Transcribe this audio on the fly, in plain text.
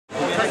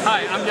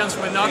Hi, I'm Jens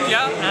with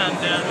Nokia, and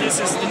this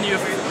is the new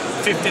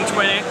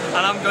 1520,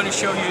 and I'm going to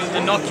show you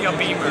the Nokia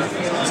Beamer.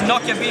 The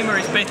Nokia Beamer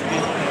is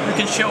basically, you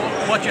can show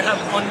what you have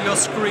on your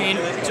screen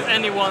to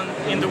anyone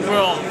in the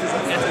world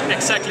at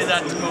exactly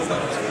that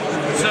moment.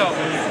 So,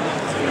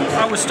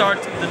 I will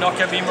start the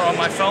Nokia Beamer on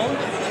my phone.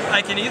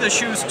 I can either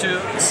choose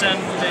to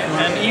send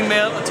an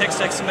email, a text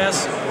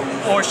SMS,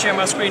 or share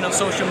my screen on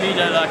social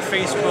media like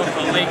Facebook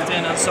or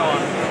LinkedIn and so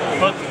on.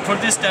 But for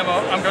this demo,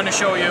 I'm going to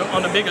show you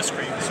on a bigger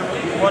screen. So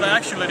what I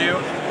actually do,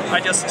 I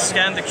just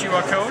scan the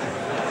QR code,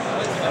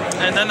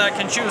 and then I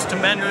can choose to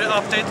manually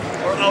update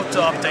or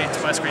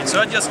auto-update my screen. So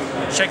I just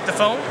check the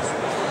phone,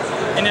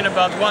 and in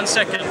about 1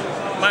 second,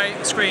 my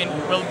screen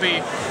will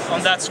be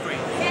on that screen.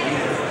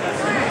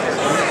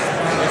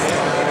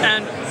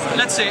 And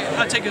let's say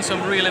I've taken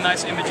some really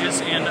nice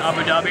images in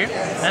Abu Dhabi,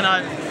 and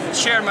I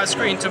share my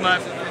screen to my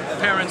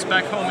parents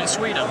back home in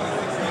Sweden.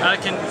 I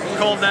can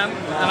call them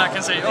and I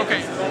can say,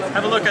 okay,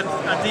 have a look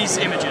at these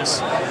images.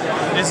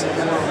 This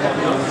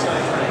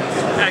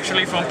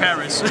actually from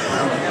Paris.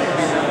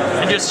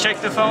 And just check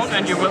the phone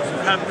and you will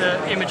have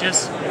the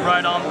images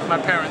right on my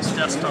parents'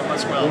 desktop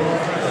as well.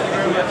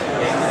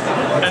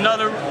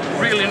 Another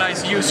really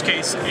nice use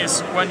case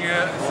is when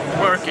you're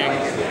working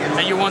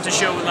and you want to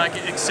show like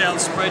an Excel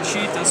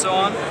spreadsheet and so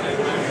on.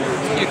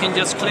 You can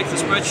just click the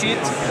spreadsheet,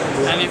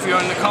 and if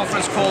you're in a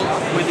conference call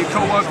with your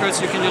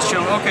co-workers, you can just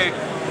show, okay,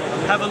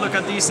 have a look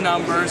at these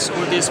numbers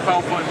or this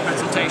PowerPoint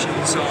presentation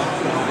and so on.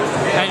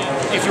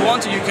 And if you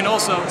want to, you can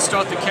also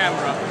start the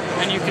camera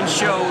and you can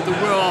show the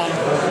world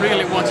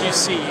really what you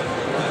see.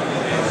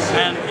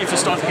 And if you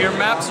start here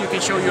maps, you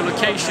can show your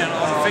location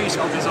on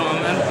Facebook and so on,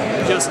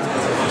 and just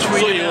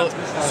tweet it out.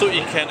 So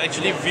it can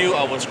actually view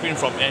our screen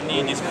from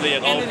any display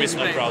at all with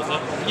my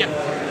browser? Yeah,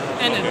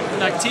 and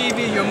like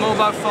TV, your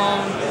mobile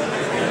phone,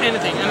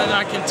 anything, and then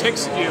I can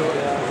text you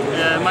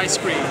my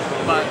screen.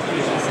 But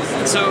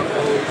so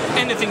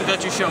anything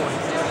that you're showing,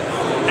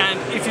 and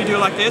if you do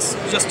like this,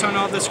 just turn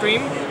off the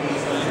screen,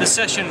 the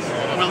session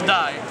will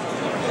die.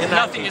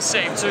 Nothing is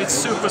saved, so it's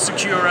super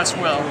secure as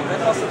well.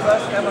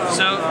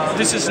 So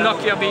this is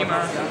Nokia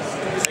Beamer.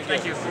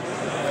 Thank you.